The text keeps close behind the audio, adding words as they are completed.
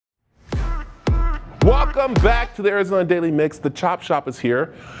Welcome back to the Arizona Daily Mix. The ChopShop is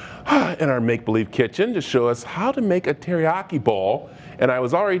here in our make-believe kitchen to show us how to make a teriyaki bowl. And I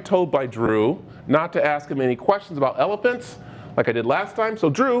was already told by Drew not to ask him any questions about elephants like I did last time.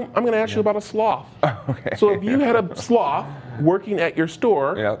 So Drew, I'm going to ask you about a sloth. Okay. So if you had a sloth working at your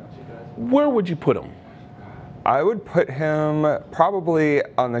store, where would you put him? I would put him probably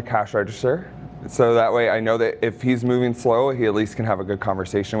on the cash register. So that way I know that if he's moving slow, he at least can have a good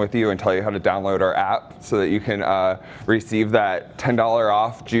conversation with you and tell you how to download our app so that you can receive that $10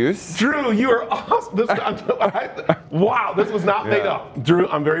 off juice. Drew, you are awesome. Wow, this was not made up. Drew,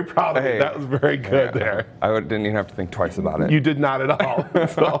 I'm very proud of you. That was very good there. I didn't even have to think twice about it. You did not at all.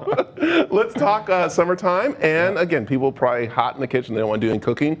 So let's talk summertime. And again, people are probably hot in the kitchen. They don't want to do any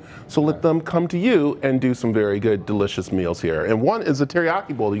cooking. So let them come to you and do some very good, delicious meals here. And one is a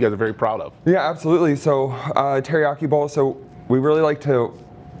teriyaki bowl that you guys are very proud of. Yeah, absolutely. So teriyaki bowl. So we really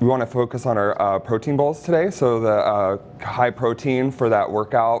we want to focus on our protein bowls today. So the high protein for that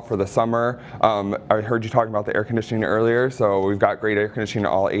workout for the summer. I heard you talking about the air conditioning earlier. So we've got great air conditioning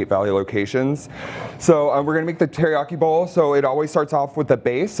in all 8 Valley locations. So we're going to make the teriyaki bowl. So it always starts off with the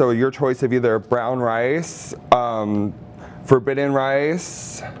base. So your choice of either brown rice, forbidden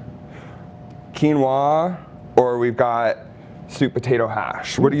rice, quinoa, or we've got sweet potato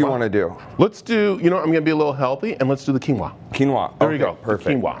hash. What do you want to do? Let's do, I'm going to be a little healthy, and let's do the quinoa. Quinoa. There you go.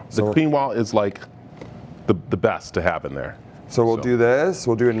 Perfect. The quinoa. The quinoa is like the best to have in there. So we'll do this.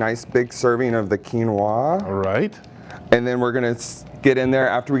 We'll do a nice big serving of the quinoa. All right. And then we're going to get in there.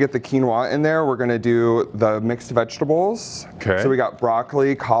 After we get the quinoa in there, we're going to do the mixed vegetables. Okay. So we got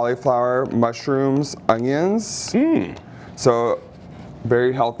broccoli, cauliflower, mushrooms, onions. So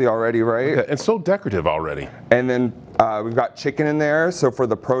very healthy already, right? Okay. And so decorative already. And then we've got chicken in there. So for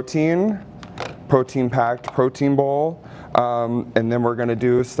the protein-packed protein bowl. And then we're going to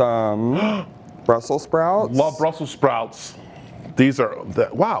do some Brussels sprouts. Love Brussels sprouts. These are,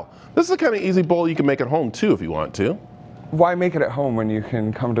 wow. This is a kind of easy bowl you can make at home too if you want to. Why make it at home when you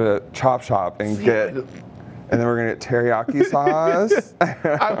can come to ChopShop and get... And then we're gonna get teriyaki sauce.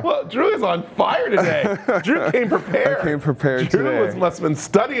 Drew is on fire today. Drew came prepared. I came prepared today. Drew must have been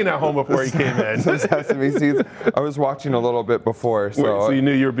studying at home before he came in. Some sesame seeds. I was watching a little bit before, so you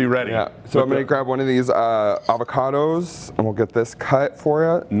knew you'd be ready. Yeah. So I'm gonna grab one of these avocados, and we'll get this cut for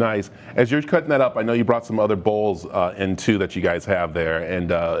you. Nice. As you're cutting that up, I know you brought some other bowls in too that you guys have there,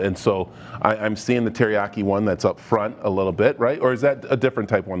 and so I'm seeing the teriyaki one that's up front a little bit, right? Or is that a different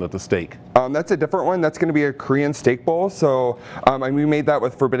type one with the steak? That's a different one. That's gonna be a Korean steak bowl. So and we made that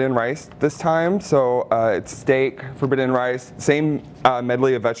with forbidden rice this time. So it's steak, forbidden rice, same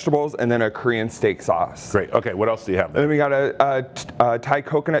medley of vegetables, and then a Korean steak sauce. Great. Okay, what else do you have there? And then we got a Thai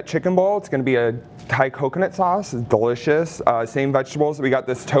coconut chicken bowl. It's going to be a Thai coconut sauce. It's delicious. Same vegetables. We got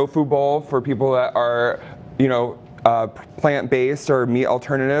this tofu bowl for people that are, plant-based or meat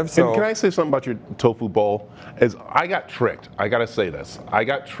alternatives. So, and can I say something about your tofu bowl? I got tricked. I gotta say this. I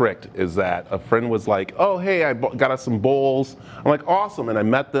got tricked is that a friend was like, oh, hey, I got us some bowls. I'm like, awesome. And I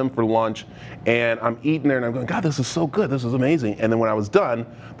met them for lunch and I'm eating there and I'm going, God, this is so good. This is amazing. And then when I was done,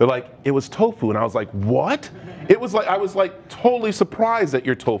 they're like, it was tofu. And I was like, what? It was like, I was like totally surprised at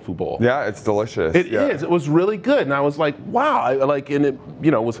your tofu bowl. Yeah, it's delicious. It is. It was really good. And I was like, wow. And it,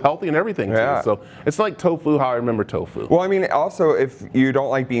 was healthy and everything too. So it's like tofu, how I remember tofu. Well, I mean, also, if you don't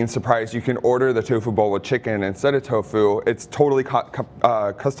like being surprised, you can order the tofu bowl with chicken instead of tofu. It's totally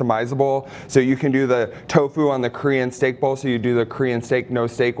customizable. So you can do the tofu on the Korean steak bowl. So you do the Korean steak, no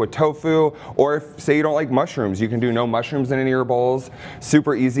steak with tofu. Or if, say, you don't like mushrooms, you can do no mushrooms in any of your bowls.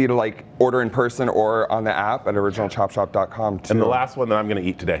 Super easy to order in person or on the app at originalchopshop.com too. And the last one that I'm going to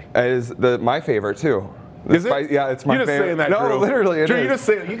eat today is my favorite too. Is it? Yeah, it's my favorite. Saying that, no, Drew. Literally, Drew, you just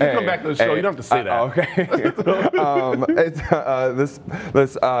say it. You can come back to the show. You don't have to say that. Okay.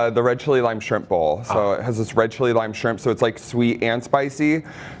 It's the red chili lime shrimp bowl. So it has this red chili lime shrimp. So it's like sweet and spicy,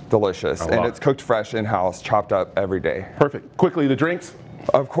 delicious, and it's cooked fresh in house, chopped up every day. Perfect. Quickly, the drinks.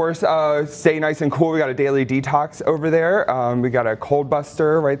 Of course, stay nice and cool. We got a daily detox over there. We got a cold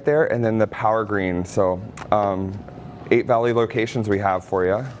buster right there, and then the power green. So. 8 Valley locations we have for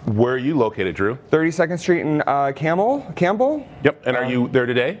you. Where are you located, Drew? 32nd Street in Campbell. Yep, and are you there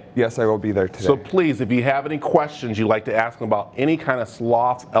today? Yes, I will be there today. So please, if you have any questions you'd like to ask him about any kind of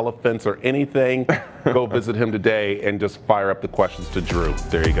sloths, elephants, or anything, go visit him today and just fire up the questions to Drew.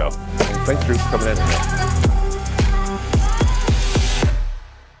 There you go. Thanks, Drew, for coming in.